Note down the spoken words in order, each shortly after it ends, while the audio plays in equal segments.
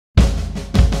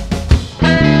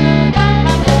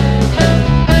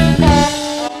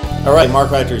All right, Mark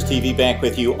Rogers TV back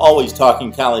with you, always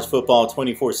talking college football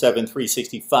 24/7,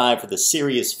 365 for the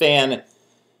serious fan,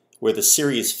 where the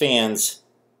serious fans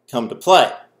come to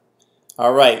play.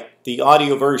 All right, the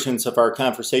audio versions of our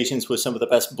conversations with some of the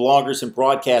best bloggers and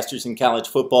broadcasters in college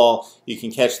football, you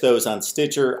can catch those on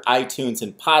Stitcher, iTunes,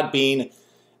 and Podbean.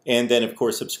 And then, of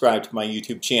course, subscribe to my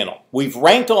YouTube channel. We've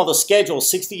ranked all the schedules,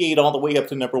 68 all the way up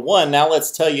to number 1. Now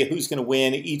let's tell you who's going to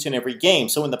win each and every game.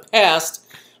 So in the past,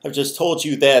 I've just told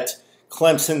you that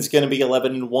Clemson's going to be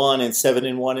 11-1 and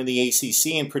 7-1 in the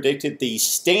ACC and predicted the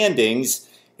standings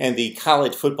and the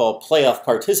college football playoff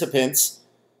participants.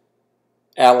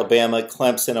 Alabama,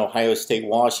 Clemson, Ohio State,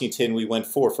 Washington. We went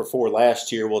 4 for 4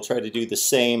 last year. We'll try to do the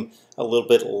same a little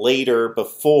bit later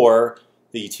before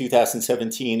the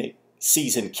 2017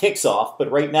 season kicks off. But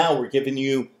right now we're giving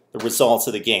you the results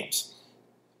of the games.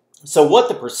 So what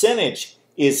the percentage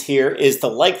is here is the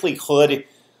likelihood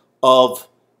of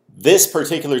this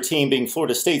particular team, being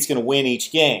Florida State, is going to win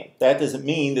each game. That doesn't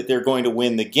mean that they're going to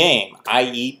win the game,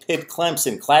 i.e.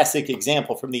 Pitt-Clemson, classic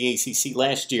example from the ACC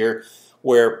last year,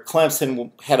 where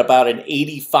Clemson had about an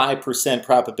 85%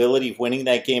 probability of winning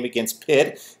that game against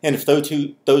Pitt. And if those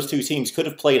two teams could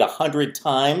have played 100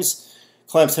 times,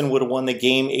 Clemson would have won the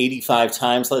game 85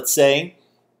 times, let's say.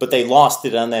 But they lost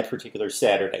it on that particular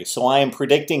Saturday. So I am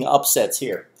predicting upsets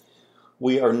here.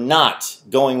 We are not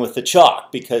going with the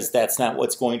chalk because that's not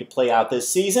what's going to play out this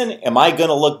season. Am I going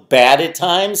to look bad at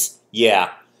times?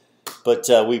 Yeah. But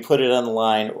we put it on the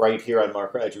line right here on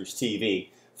Mark Rogers TV.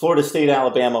 Florida State,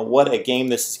 Alabama, what a game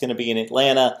this is going to be in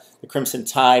Atlanta. The Crimson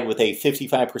Tide with a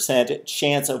 55%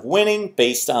 chance of winning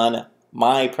based on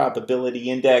my probability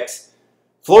index.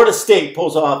 Florida State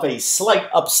pulls off a slight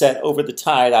upset over the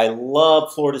Tide. I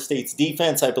love Florida State's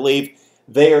defense. I believe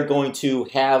they are going to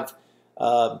have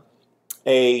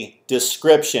a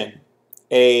description,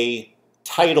 a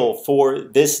title for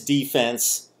this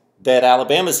defense that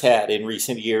Alabama's had in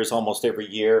recent years, almost every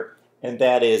year, and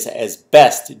that is as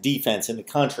best defense in the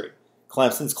country.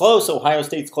 Clemson's close, Ohio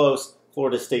State's close,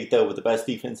 Florida State, though, with the best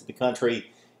defense in the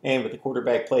country, and with the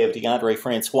quarterback play of DeAndre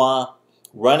Francois,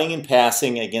 running and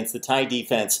passing against the Tide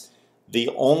defense. The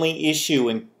only issue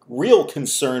and real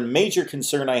concern, major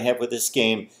concern I have with this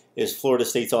game is Florida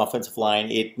State's offensive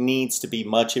line. It needs to be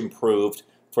much improved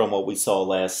from what we saw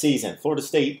last season. Florida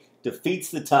State defeats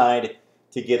the Tide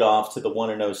to get off to the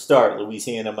 1-0 start.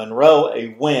 Louisiana Monroe,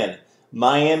 a win.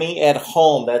 Miami at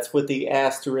home, that's what the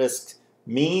asterisk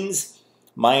means.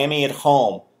 Miami at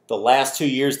home. The last 2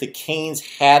 years, the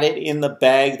Canes had it in the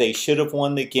bag. They should have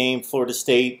won the game. Florida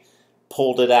State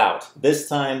pulled it out. This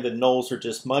time, the Noles are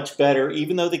just much better,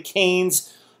 even though the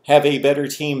Canes have a better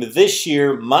team this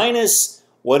year, minus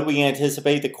what we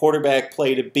anticipate the quarterback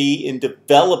play to be in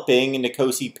developing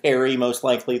N'Kosi Perry, most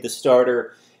likely the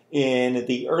starter in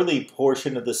the early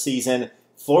portion of the season.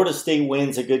 Florida State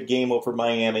wins a good game over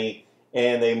Miami,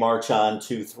 and they march on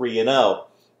to 3-0.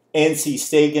 NC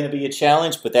State going to be a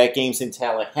challenge, but that game's in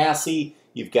Tallahassee.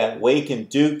 You've got Wake and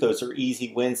Duke. Those are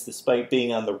easy wins despite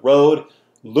being on the road.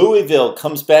 Louisville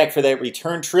comes back for that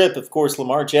return trip. Of course,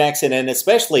 Lamar Jackson and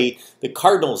especially the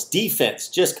Cardinals' defense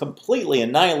just completely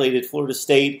annihilated Florida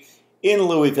State in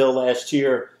Louisville last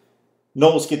year.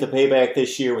 Noles get the payback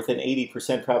this year with an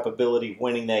 80% probability of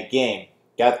winning that game.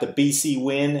 Got the BC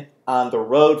win on the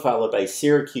road, followed by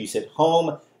Syracuse at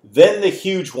home. Then the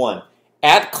huge one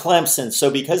at Clemson.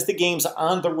 So because the game's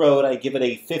on the road, I give it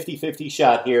a 50-50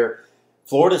 shot here.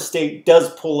 Florida State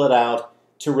does pull it out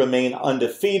to remain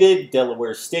undefeated.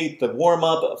 Delaware State, the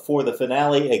warm-up for the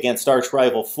finale against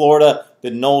arch-rival Florida.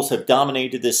 The Noles have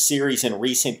dominated this series in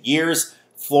recent years.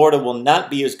 Florida will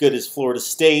not be as good as Florida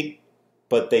State,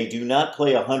 but they do not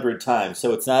play 100 times.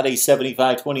 So it's not a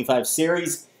 75-25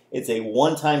 series. It's a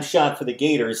one-time shot for the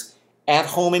Gators at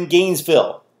home in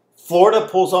Gainesville. Florida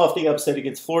pulls off the upset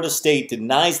against Florida State,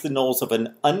 denies the Noles of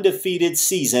an undefeated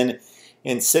season,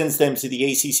 and sends them to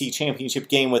the ACC championship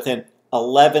game with an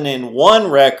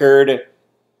 11-1 record,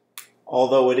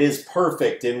 although it is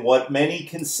perfect in what many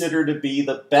consider to be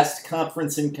the best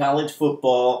conference in college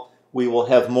football. We will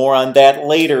have more on that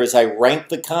later as I rank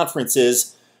the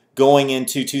conferences going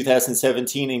into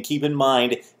 2017. And keep in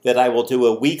mind that I will do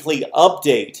a weekly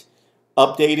update,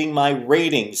 updating my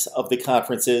ratings of the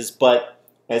conferences. But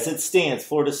as it stands,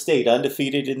 Florida State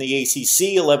undefeated in the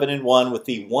ACC, 11-1 with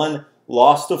the one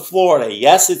loss to Florida.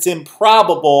 Yes, it's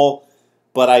improbable,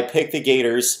 but I picked the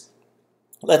Gators.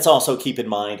 Let's also keep in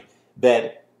mind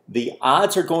that the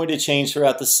odds are going to change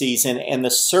throughout the season and the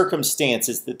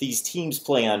circumstances that these teams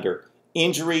play under.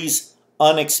 Injuries,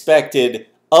 unexpected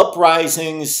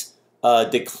uprisings,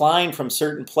 decline from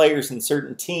certain players and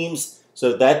certain teams.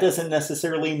 So that doesn't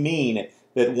necessarily mean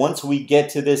that once we get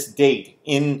to this date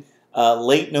in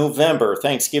late November,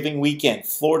 Thanksgiving weekend,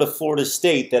 Florida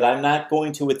State, that I'm not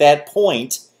going to, at that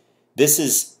point, this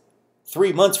is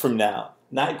 3 months from now,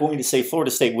 not going to say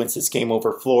Florida State wins this game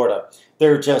over Florida.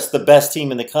 They're just the best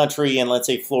team in the country, and let's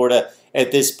say Florida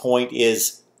at this point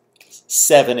is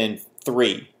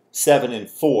 7-3,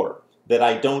 7-4. That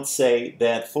I don't say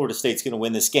that Florida State's going to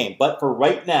win this game. But for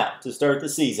right now, to start the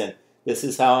season, this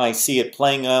is how I see it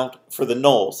playing out for the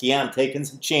Noles. Yeah, I'm taking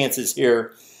some chances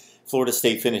here. Florida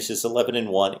State finishes 11-1,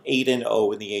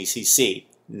 8-0 in the ACC.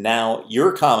 Now,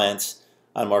 your comments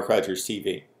on Mark Rogers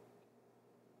TV.